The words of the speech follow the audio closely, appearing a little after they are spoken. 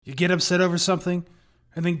You get upset over something,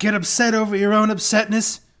 and then get upset over your own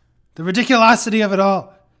upsetness. The ridiculosity of it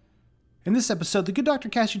all. In this episode, the good Dr.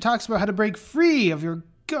 Kashey talks about how to break free of your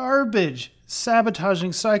garbage,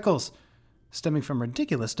 sabotaging cycles stemming from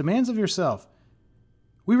ridiculous demands of yourself.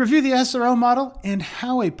 We review the SRO model and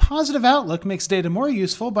how a positive outlook makes data more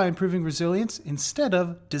useful by improving resilience instead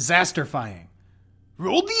of disasterifying.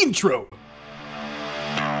 Roll the intro.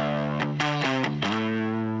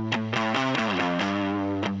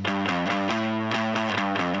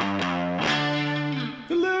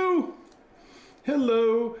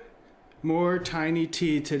 Hello, more tiny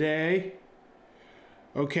tea today.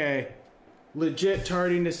 Okay, legit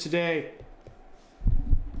tardiness today.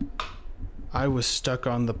 I was stuck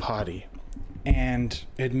on the potty, and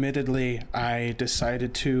admittedly, I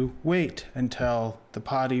decided to wait until the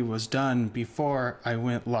potty was done before I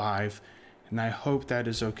went live, and I hope that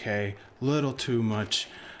is okay. Little too much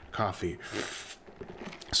coffee.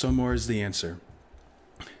 So more is the answer.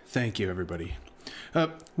 Thank you, everybody.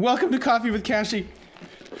 Welcome to Coffee with Kashey.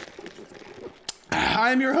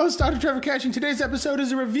 I'm your host, Dr. Trevor Kashey. Today's episode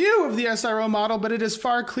is a review of the SRO model, but it is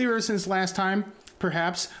far clearer since last time.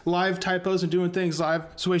 Perhaps live typos and doing things live.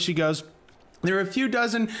 That's the way she goes. There are a few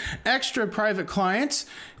dozen extra private clients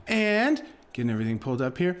and getting everything pulled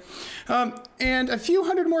up here. And a few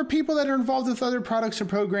hundred more people that are involved with other products and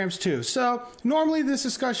programs too. So normally this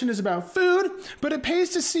discussion is about food, but it pays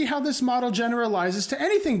to see how this model generalizes to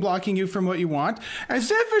anything blocking you from what you want,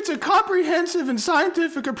 as if it's a comprehensive and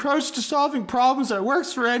scientific approach to solving problems that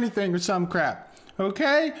works for anything or some crap.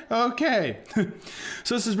 Okay?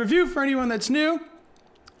 So this is review for anyone that's new.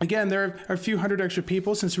 Again, there are a few hundred extra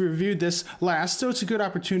people since we reviewed this last, so it's a good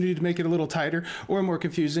opportunity to make it a little tighter or more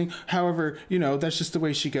confusing. However, that's just the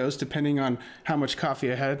way she goes, depending on how much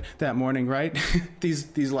coffee I had that morning, right?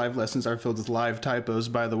 These live lessons are filled with live typos,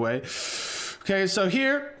 by the way. Okay, so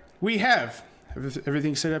here we have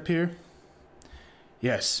everything set up here.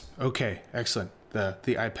 Yes, okay, excellent. The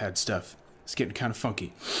iPad stuff. It's getting kind of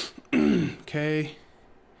funky. Okay,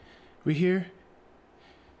 we here?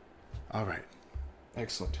 All right.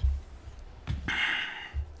 Excellent.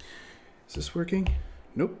 Is this working?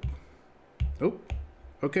 Nope.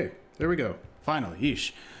 Okay, there we go. Finally,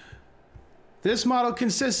 yeesh. This model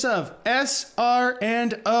consists of S, R,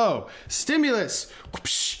 and O. Stimulus,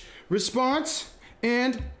 response,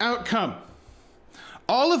 and outcome.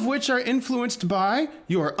 All of which are influenced by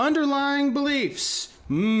your underlying beliefs.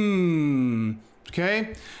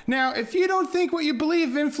 Okay? Now, if you don't think what you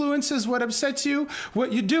believe influences what upsets you,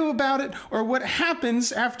 what you do about it, or what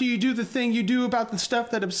happens after you do the thing you do about the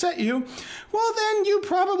stuff that upset you, well, then you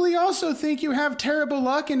probably also think you have terrible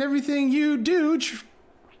luck and everything you do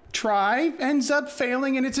try ends up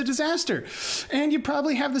failing and it's a disaster. And you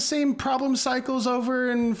probably have the same problem cycles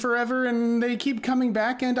over and forever and they keep coming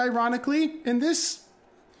back. And ironically, in this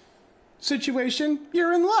situation,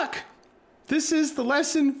 you're in luck. This is the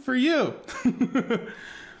lesson for you.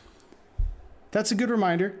 That's a good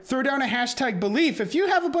reminder. Throw down a hashtag belief. If you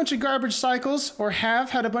have a bunch of garbage cycles or have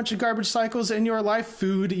had a bunch of garbage cycles in your life,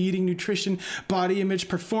 food, eating, nutrition, body image,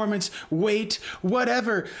 performance, weight,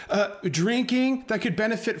 whatever, drinking, that could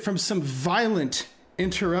benefit from some violent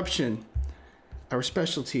interruption. Our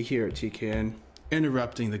specialty here at TKN,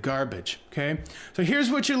 interrupting the garbage, okay? So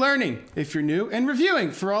here's what you're learning if you're new and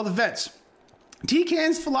reviewing for all the vets.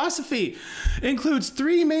 TKN's philosophy includes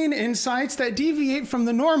three main insights that deviating from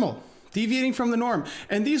the norm.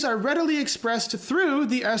 And these are readily expressed through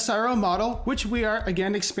the SRO model, which we are,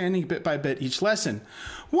 again, expanding bit by bit each lesson.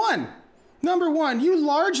 Number one, you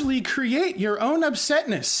largely create your own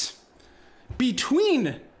upsetness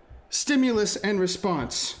between stimulus and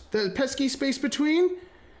response. The pesky space between,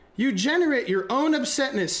 you generate your own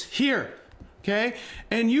upsetness here, okay?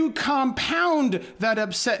 And you compound that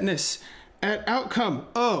upsetness at outcome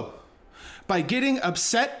O by getting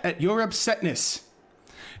upset at your upsetness.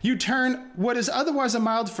 You turn what is otherwise a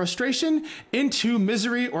mild frustration into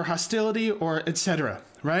misery or hostility or etc.,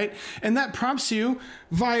 right? And that prompts you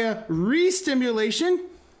via re-stimulation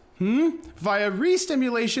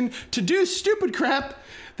to do stupid crap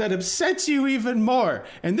that upsets you even more.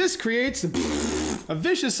 And this creates a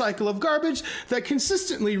vicious cycle of garbage that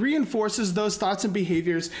consistently reinforces those thoughts and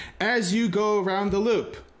behaviors as you go around the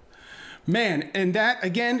loop. Man, and that,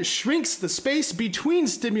 again, shrinks the space between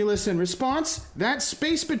stimulus and response. That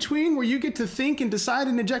space between where you get to think and decide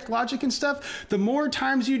and inject logic and stuff, the more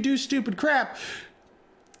times you do stupid crap,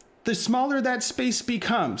 the smaller that space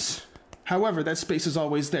becomes. However, that space is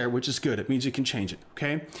always there, which is good. It means you can change it,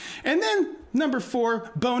 okay? And then, number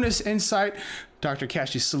 4, bonus insight, Dr.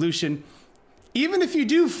 Kashey's solution. Even if you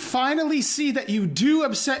do finally see that you do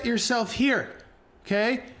upset yourself here,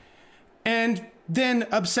 okay? And then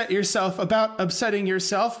upset yourself about upsetting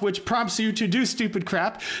yourself, which prompts you to do stupid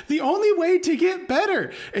crap. The only way to get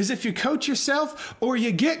better is if you coach yourself or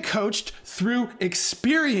you get coached through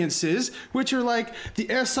experiences, which are like the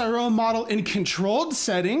SRO model in controlled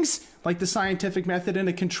settings, like the scientific method in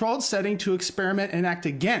a controlled setting to experiment and act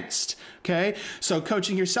against, okay? So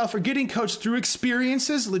coaching yourself or getting coached through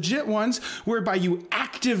experiences, legit ones, whereby you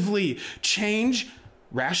actively change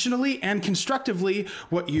rationally and constructively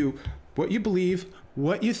what you believe,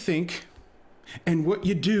 what you think, and what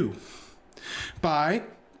you do by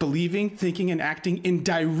believing, thinking, and acting in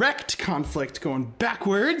direct conflict, going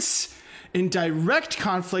backwards, in direct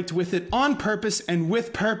conflict with it on purpose and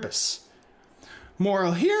with purpose.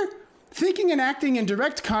 Moral here, thinking and acting in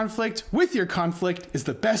direct conflict with your conflict is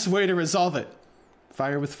the best way to resolve it.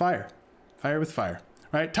 Fire with fire. Fire with fire.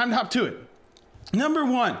 All right, time to hop to it. Number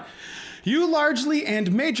 1. You largely and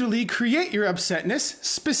majorly create your upsetness,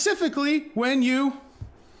 specifically when you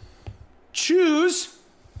choose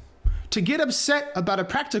to get upset about a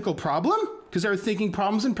practical problem, because there are thinking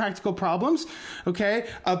problems and practical problems, okay?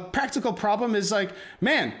 A practical problem is like,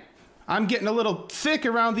 man, I'm getting a little thick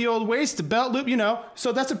around the old waist, the belt loop,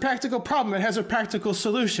 so that's a practical problem. It has a practical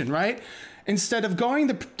solution, right? Instead of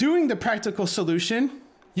doing the practical solution,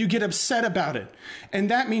 you get upset about it. And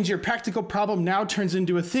that means your practical problem now turns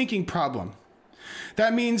into a thinking problem.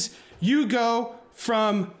 That means you go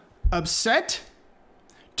from upset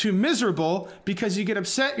to miserable because you get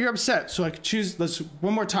upset, you're upset. So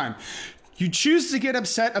one more time. You choose to get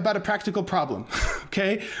upset about a practical problem,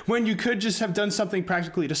 okay? When you could just have done something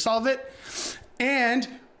practically to solve it. And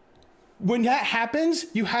when that happens,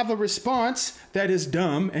 you have a response that is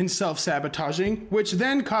dumb and self-sabotaging, which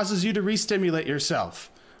then causes you to re-stimulate yourself.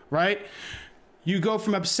 Right? You go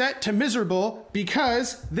from upset to miserable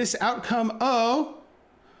because this outcome O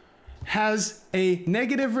has a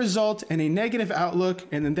negative result and a negative outlook,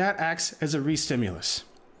 and then that acts as a re-stimulus.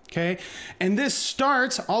 Okay? And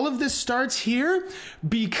all of this starts here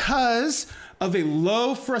because of a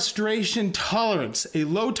low frustration tolerance, a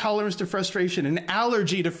low tolerance to frustration, an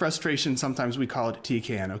allergy to frustration, sometimes we call it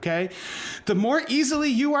TCAN, okay? The more easily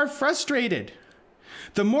you are frustrated,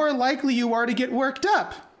 the more likely you are to get worked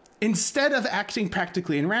up instead of acting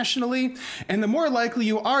practically and rationally, and the more likely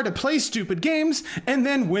you are to play stupid games and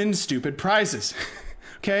then win stupid prizes.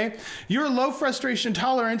 Okay? Your low frustration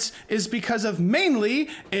tolerance is because of mainly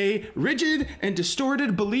a rigid and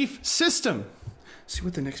distorted belief system. Let's see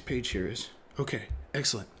what the next page here is. Okay,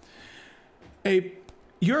 excellent.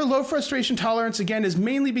 Your low frustration tolerance, again, is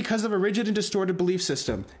mainly because of a rigid and distorted belief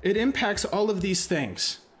system. It impacts all of these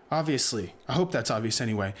things. Obviously. I hope that's obvious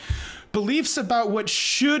anyway. Beliefs about what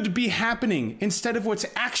should be happening instead of what's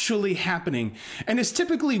actually happening. And it's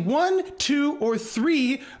typically 1, 2, or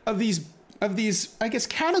 3 of these, I guess,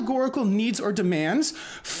 categorical needs or demands,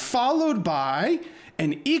 followed by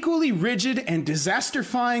an equally rigid and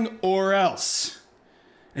disasterifying or else.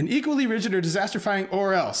 An equally rigid or disasterifying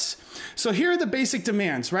or else. So here are the basic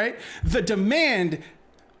demands, right? The demand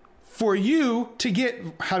for you to get,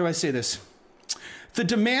 how do I say this? The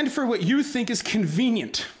demand for what you think is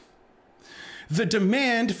convenient, the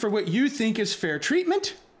demand for what you think is fair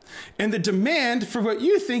treatment, and the demand for what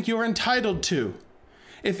you think you're entitled to.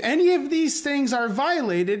 If any of these things are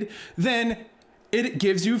violated, then it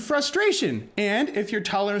gives you frustration. And if your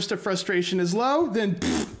tolerance to frustration is low, then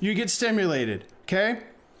you get stimulated, okay?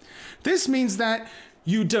 This means that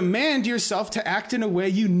you demand yourself to act in a way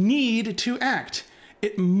you need to act.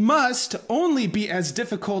 It must only be as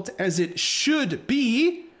difficult as it should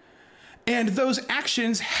be, and those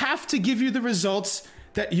actions have to give you the results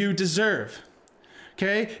that you deserve.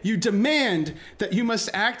 Okay? You demand that you must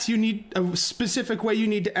act, you need a specific way you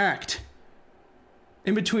need to act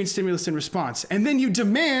in between stimulus and response. And then you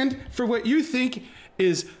demand for what you think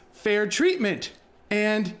is fair treatment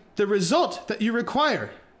and the result that you require.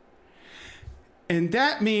 And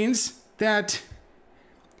that means that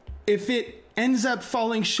if it ends up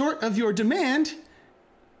falling short of your demand,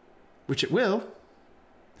 which it will,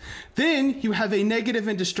 then you have a negative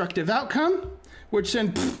and destructive outcome, which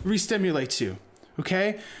then re-stimulates you,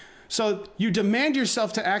 okay? So you demand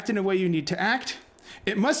yourself to act in a way you need to act.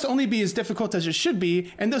 It must only be as difficult as it should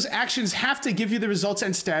be, and those actions have to give you the results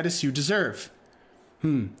and status you deserve.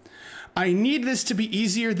 I need this to be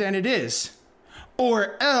easier than it is,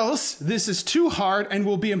 or else this is too hard and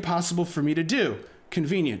will be impossible for me to do.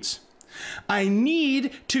 Convenience. I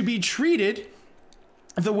need to be treated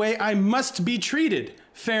the way I must be treated.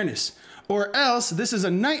 Fairness. Or else this is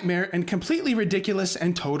a nightmare and completely ridiculous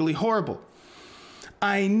and totally horrible.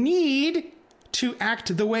 I need to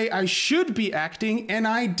act the way I should be acting, and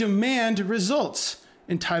I demand results.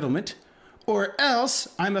 Entitlement. Or else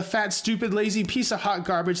I'm a fat, stupid, lazy piece of hot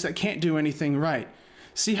garbage that can't do anything right.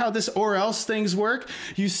 See how this or else things work?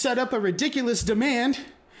 You set up a ridiculous demand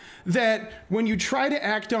that when you try to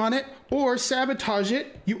act on it or sabotage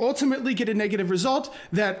it, you ultimately get a negative result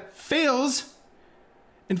that fails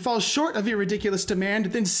and falls short of your ridiculous demand,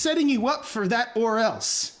 then setting you up for that or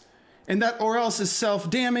else. And that or else is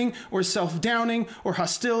self-damning or self-downing or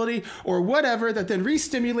hostility or whatever that then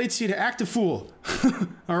re-stimulates you to act a fool.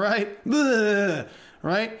 All right? Blah.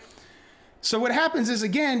 Right? So what happens is,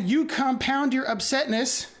 again, you compound your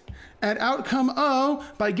upsetness at outcome O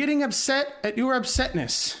by getting upset at your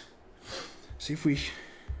upsetness. See if we...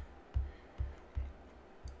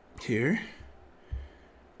 Here.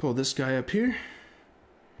 Pull this guy up here.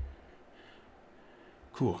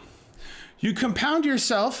 Cool. You compound your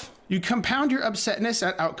upsetness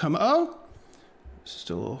at outcome O.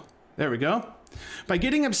 Still, there we go. By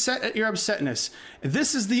getting upset at your upsetness.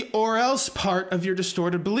 This is the or else part of your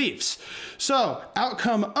distorted beliefs. So,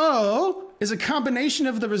 outcome O is a combination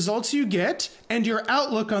of the results you get and your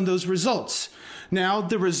outlook on those results. Now,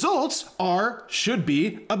 the results should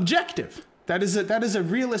be objective. That is a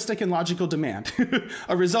realistic and logical demand.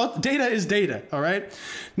 A result, data is data, all right?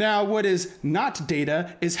 Now, what is not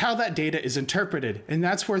data is how that data is interpreted, and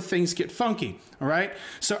that's where things get funky, all right?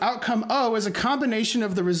 So outcome O is a combination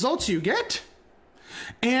of the results you get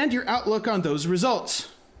and your outlook on those results.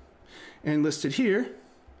 And listed here,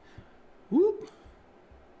 whoop,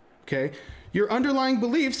 okay? Your underlying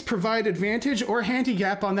beliefs provide advantage or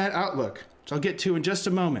handicap on that outlook, which I'll get to in just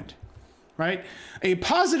a moment. Right? A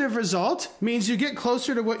positive result means you get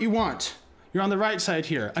closer to what you want. You're on the right side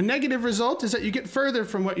here. A negative result is that you get further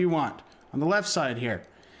from what you want on the left side here.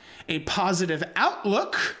 A positive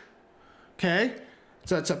outlook, okay,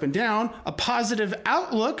 so that's up and down. A positive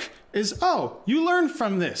outlook is, you learn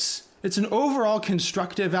from this. It's an overall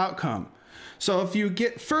constructive outcome. So if you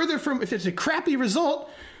get further from, if it's a crappy result,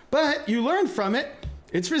 but you learn from it,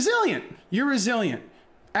 it's resilient. You're resilient,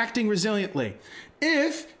 acting resiliently.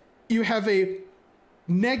 If you have a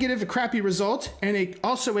negative, a crappy result, and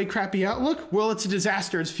also a crappy outlook, well, it's a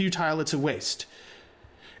disaster, it's futile, it's a waste.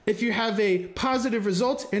 If you have a positive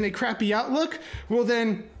result and a crappy outlook, well,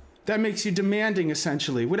 then that makes you demanding,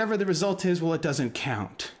 essentially. Whatever the result is, well, it doesn't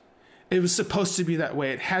count. It was supposed to be that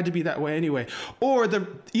way. It had to be that way anyway. Or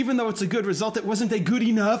even though it's a good result, it wasn't a good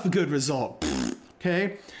enough good result.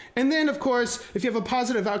 Okay? And then, of course, if you have a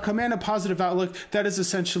positive outcome and a positive outlook, that is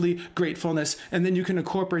essentially gratefulness. And then you can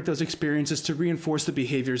incorporate those experiences to reinforce the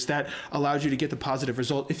behaviors that allowed you to get the positive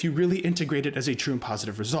result if you really integrate it as a true and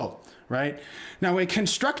positive result, right? Now, a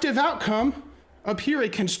constructive outcome, up here, a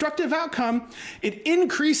constructive outcome, it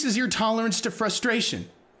increases your tolerance to frustration.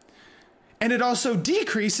 And it also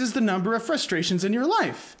decreases the number of frustrations in your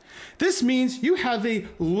life. This means you have a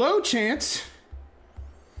low chance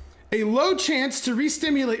to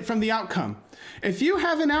re-stimulate from the outcome. If you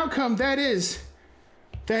have an outcome that is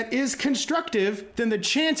constructive, then the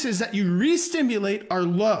chances that you re-stimulate are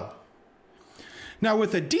low. Now,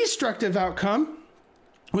 with a destructive outcome,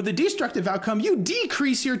 you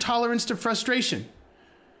decrease your tolerance to frustration.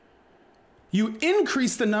 You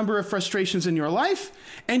increase the number of frustrations in your life,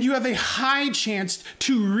 and you have a high chance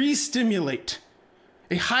to re-stimulate.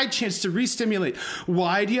 A high chance to re-stimulate.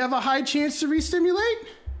 Why do you have a high chance to re-stimulate?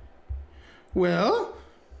 Well,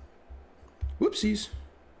 whoopsies.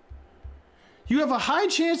 You have a high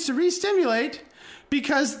chance to re-stimulate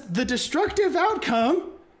because the destructive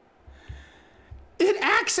outcome, it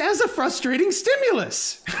acts as a frustrating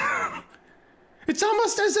stimulus. It's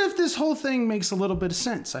almost as if this whole thing makes a little bit of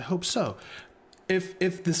sense. I hope so.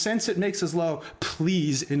 If the sense it makes is low,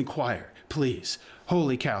 please inquire. Please.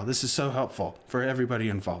 Holy cow, this is so helpful for everybody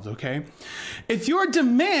involved, okay? If your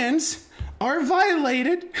demands are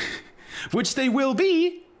violated, which they will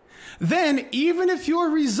be, then even if your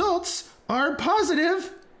results are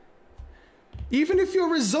positive,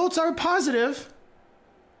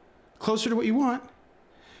 closer to what you want,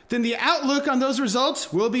 then the outlook on those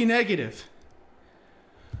results will be negative.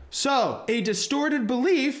 So, a distorted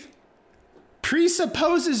belief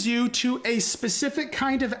presupposes you to a specific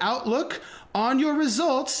kind of outlook on your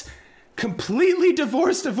results, completely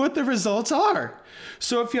divorced of what the results are.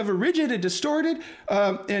 So if you have a rigid and distorted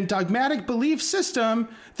and dogmatic belief system,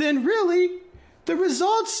 then really the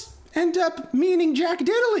results end up meaning jack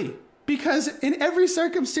diddly, because in every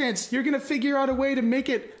circumstance, you're going to figure out a way to make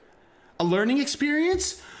it a learning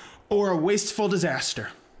experience or a wasteful disaster.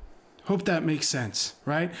 Hope that makes sense,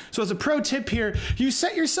 right? So as a pro tip here, you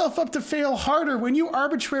set yourself up to fail harder when you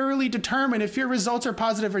arbitrarily determine if your results are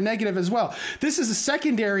positive or negative as well. This is a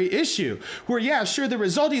secondary issue where, yeah, sure, the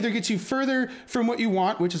result either gets you further from what you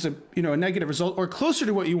want, which is a negative result, or closer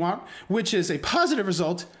to what you want, which is a positive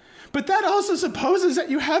result. But that also supposes that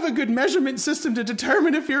you have a good measurement system to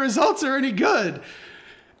determine if your results are any good.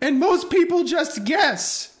 And most people just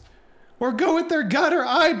guess. Or go with their gut or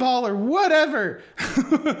eyeball or whatever.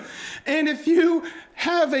 And if you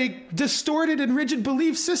have a distorted and rigid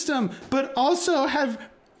belief system, but also have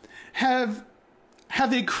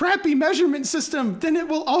a crappy measurement system, then it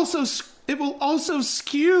will also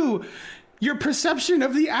skew your perception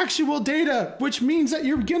of the actual data, which means that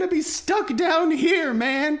you're gonna be stuck down here,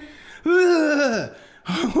 man. Ugh.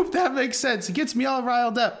 I hope that makes sense. It gets me all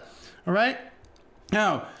riled up. All right?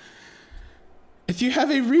 Now, if you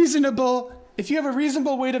have a reasonable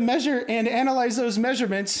way to measure and analyze those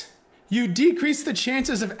measurements, you decrease the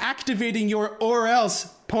chances of activating your or else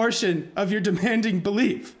portion of your demanding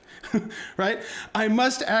belief, right? I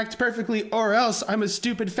must act perfectly or else I'm a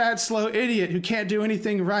stupid, fat, slow idiot who can't do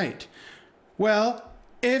anything right. Well,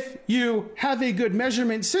 if you have a good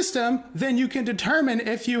measurement system, then you can determine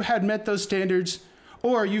if you had met those standards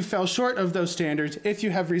or you fell short of those standards if you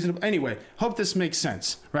have reasonable... Anyway, hope this makes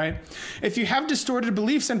sense, right? If you have distorted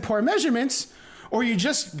beliefs and poor measurements, or you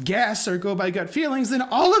just guess or go by gut feelings, then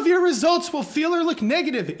all of your results will feel or look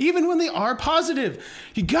negative, even when they are positive.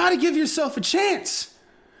 You gotta give yourself a chance.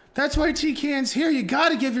 That's why TCAN's here. You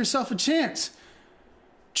gotta give yourself a chance.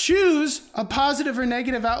 Choose a positive or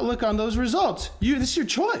negative outlook on those results. This is your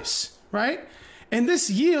choice, right? And this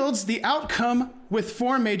yields the outcome with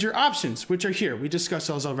 4 major options, which are here. We discussed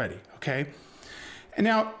those already, okay? And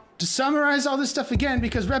now, to summarize all this stuff again,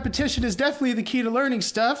 because repetition is definitely the key to learning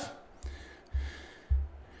stuff,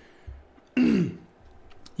 you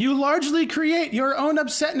largely create your own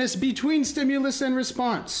upsetness between stimulus and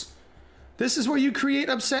response. This is where you create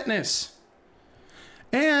upsetness.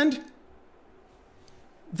 And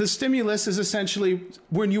the stimulus is essentially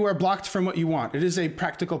when you are blocked from what you want. It is a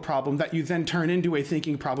practical problem that you then turn into a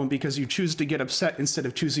thinking problem because you choose to get upset instead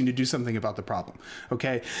of choosing to do something about the problem,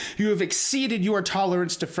 okay? You have exceeded your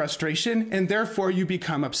tolerance to frustration and therefore you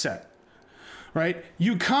become upset, right?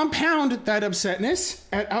 You compound that upsetness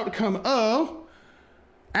at outcome O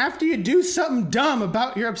after you do something dumb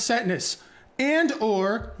about your upsetness. And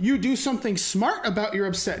or you do something smart about your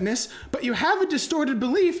upsetness, but you have a distorted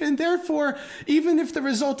belief, and therefore, even if the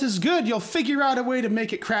result is good, you'll figure out a way to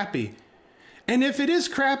make it crappy. And if it is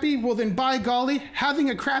crappy, well then by golly, having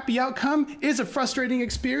a crappy outcome is a frustrating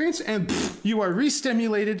experience, and you are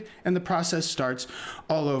re-stimulated, and the process starts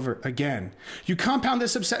all over again. You compound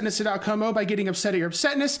this upsetness at outcome O by getting upset at your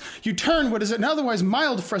upsetness. You turn what is an otherwise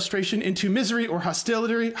mild frustration into misery or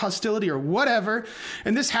hostility or whatever.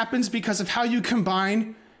 And this happens because of how you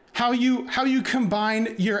combine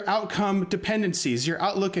your outcome dependencies, your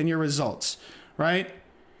outlook and your results, right?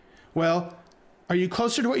 Well, are you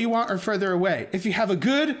closer to what you want or further away? If you have a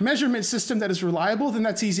good measurement system that is reliable, then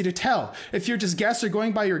that's easy to tell. If you're just guess or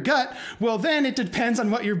going by your gut, well, then it depends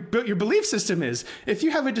on what your belief system is. If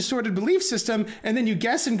you have a distorted belief system and then you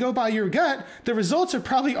guess and go by your gut, the results are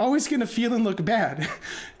probably always going to feel and look bad.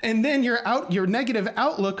 And then your negative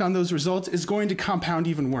outlook on those results is going to compound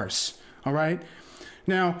even worse. All right?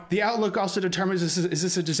 Now, the outlook also determines is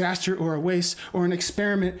this a disaster or a waste or an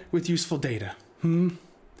experiment with useful data?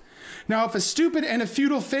 Now, if a stupid and a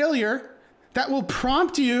futile failure, that will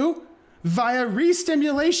prompt you via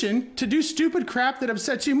re-stimulation to do stupid crap that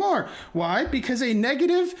upsets you more. Why? Because a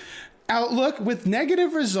negative outlook with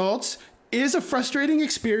negative results is a frustrating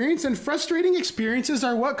experience, and frustrating experiences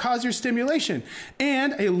are what cause your stimulation.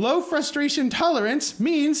 And a low frustration tolerance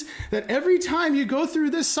means that every time you go through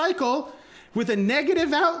this cycle with a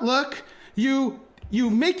negative outlook, you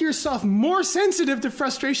make yourself more sensitive to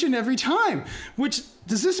frustration every time. Which,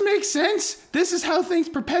 does this make sense? This is how things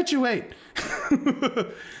perpetuate.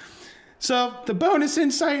 So the bonus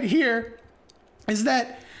insight here is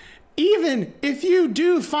that even if you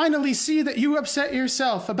do finally see that you upset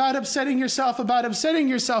yourself, and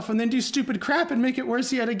then do stupid crap and make it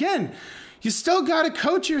worse yet again, you still gotta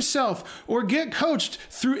coach yourself or get coached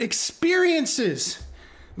through experiences,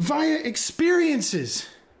 via experiences.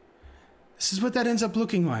 This is what that ends up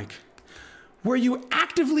looking like, where you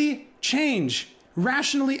actively change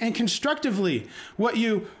rationally and constructively what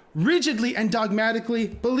you rigidly and dogmatically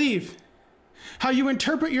believe. How you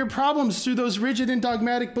interpret your problems through those rigid and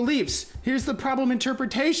dogmatic beliefs. Here's the problem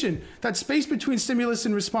interpretation, that space between stimulus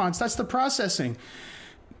and response, that's the processing.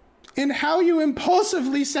 And how you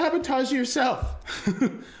impulsively sabotage yourself,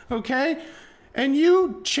 okay? And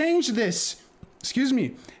you change this,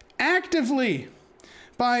 actively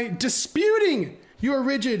by disputing your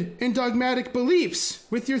rigid and dogmatic beliefs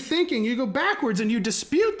with your thinking. You go backwards and you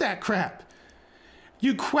dispute that crap.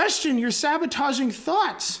 You question your sabotaging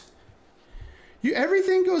thoughts.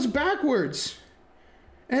 Everything goes backwards.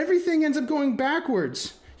 Everything ends up going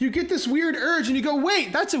backwards. You get this weird urge and you go,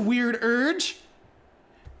 wait, that's a weird urge.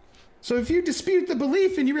 So if you dispute the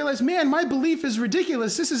belief and you realize, man, my belief is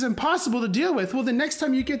ridiculous, this is impossible to deal with, well, the next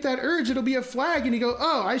time you get that urge, it'll be a flag and you go,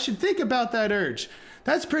 oh, I should think about that urge.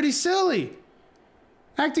 That's pretty silly.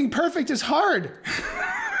 Acting perfect is hard,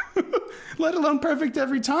 let alone perfect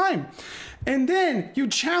every time. And then you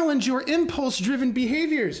challenge your impulse-driven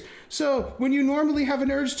behaviors. So when you normally have an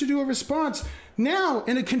urge to do a response, now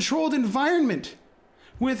in a controlled environment,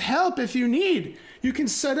 with help if you need, you can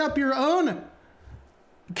set up your own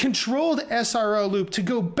controlled SRO loop to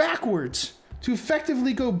go backwards, to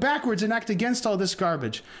effectively go backwards and act against all this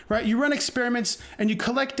garbage, right? You run experiments and you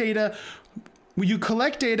collect data. You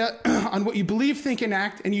collect data on what you believe, think, and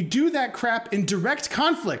act, and you do that crap in direct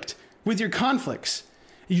conflict with your conflicts.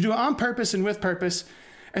 You do it on purpose and with purpose,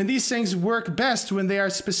 and these things work best when they are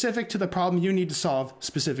specific to the problem you need to solve,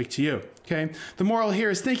 specific to you, okay? The moral here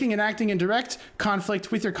is thinking and acting in direct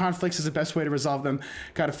conflict with your conflicts is the best way to resolve them.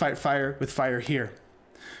 Got to fight fire with fire here.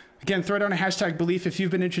 Again, throw down a hashtag belief if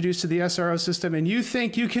you've been introduced to the SRO system and you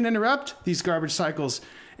think you can interrupt these garbage cycles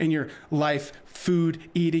in your life, food,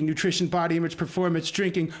 eating, nutrition, body image, performance,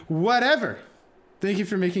 drinking, whatever. Thank you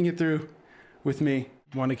for making it through with me.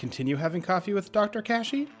 Want to continue having coffee with Dr.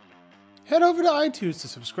 Kashey? Head over to iTunes to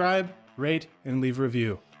subscribe, rate, and leave a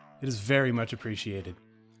review. It is very much appreciated.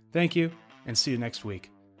 Thank you, and see you next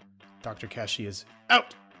week. Dr. Kashey is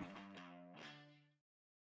out.